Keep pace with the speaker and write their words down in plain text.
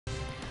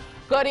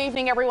Good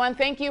evening, everyone.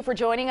 Thank you for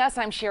joining us.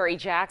 I'm Sherry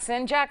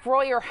Jackson. Jack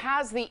Royer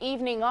has the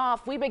evening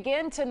off. We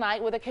begin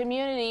tonight with a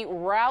community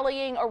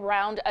rallying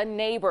around a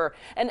neighbor.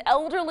 An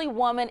elderly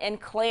woman in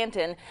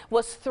Clanton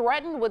was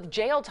threatened with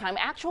jail time,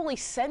 actually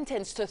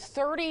sentenced to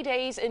 30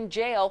 days in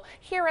jail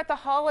here at the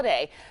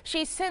Holiday.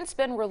 She's since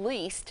been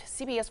released.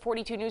 CBS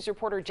 42 News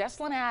reporter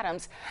Jesslyn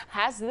Adams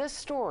has this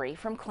story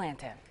from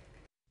Clanton.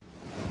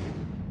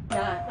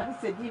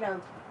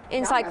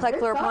 Inside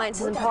Kleckler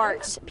Appliances and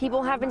Parts,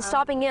 people have been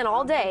stopping in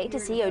all day to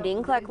see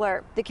Odine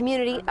Kleckler. The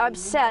community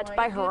upset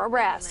by her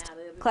arrest.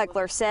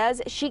 Kleckler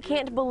says she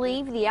can't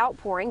believe the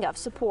outpouring of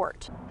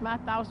support. My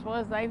thoughts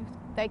was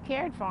they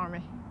cared for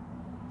me,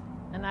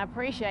 and I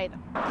appreciate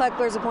them.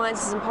 Kleckler's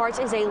Appliances and Parts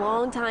is a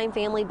longtime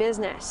family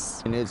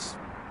business. And it's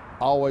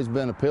always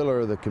been a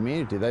pillar of the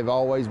community. They've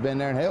always been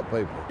there and helped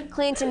people.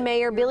 Clanton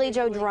Mayor Billy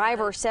Joe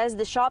Driver says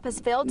the shop has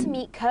failed to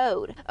meet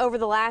code. Over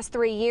the last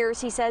 3 years,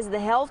 he says the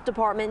health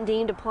department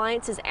deemed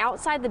appliances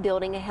outside the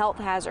building a health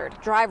hazard.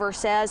 Driver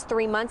says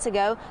 3 months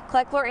ago,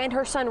 Kleckler and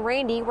her son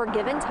Randy were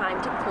given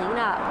time to clean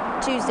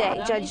up.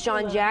 Tuesday, Judge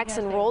John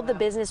Jackson ruled the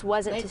business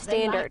wasn't to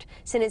standard,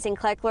 sentencing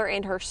Kleckler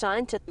and her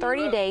son to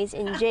 30 days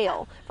in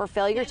jail for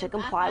failure to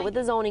comply with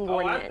the zoning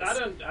ordinance.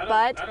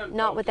 But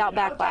not without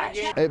backlash.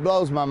 It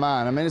blows my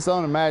mind. I mean, it's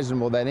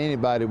unimaginable that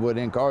anybody would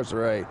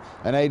incarcerate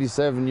an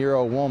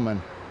 87-year-old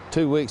woman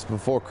 2 weeks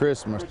before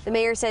Christmas. The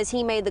mayor says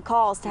he made the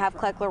calls to have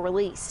Kleckler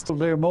released.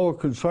 They're more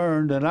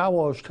concerned than I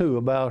was too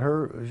about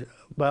her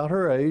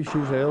age. She's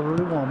an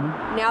elderly woman.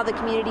 Now the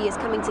community is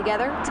coming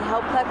together to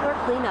help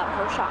Kleckler clean up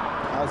her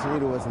shop. All she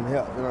needed was some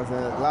help, you know what I'm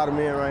saying? A lot of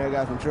men around here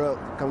got some truck,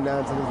 come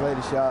down to this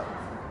lady's shop,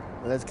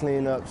 and let's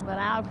clean up. But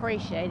I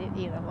appreciate it,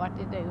 what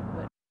they do.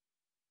 But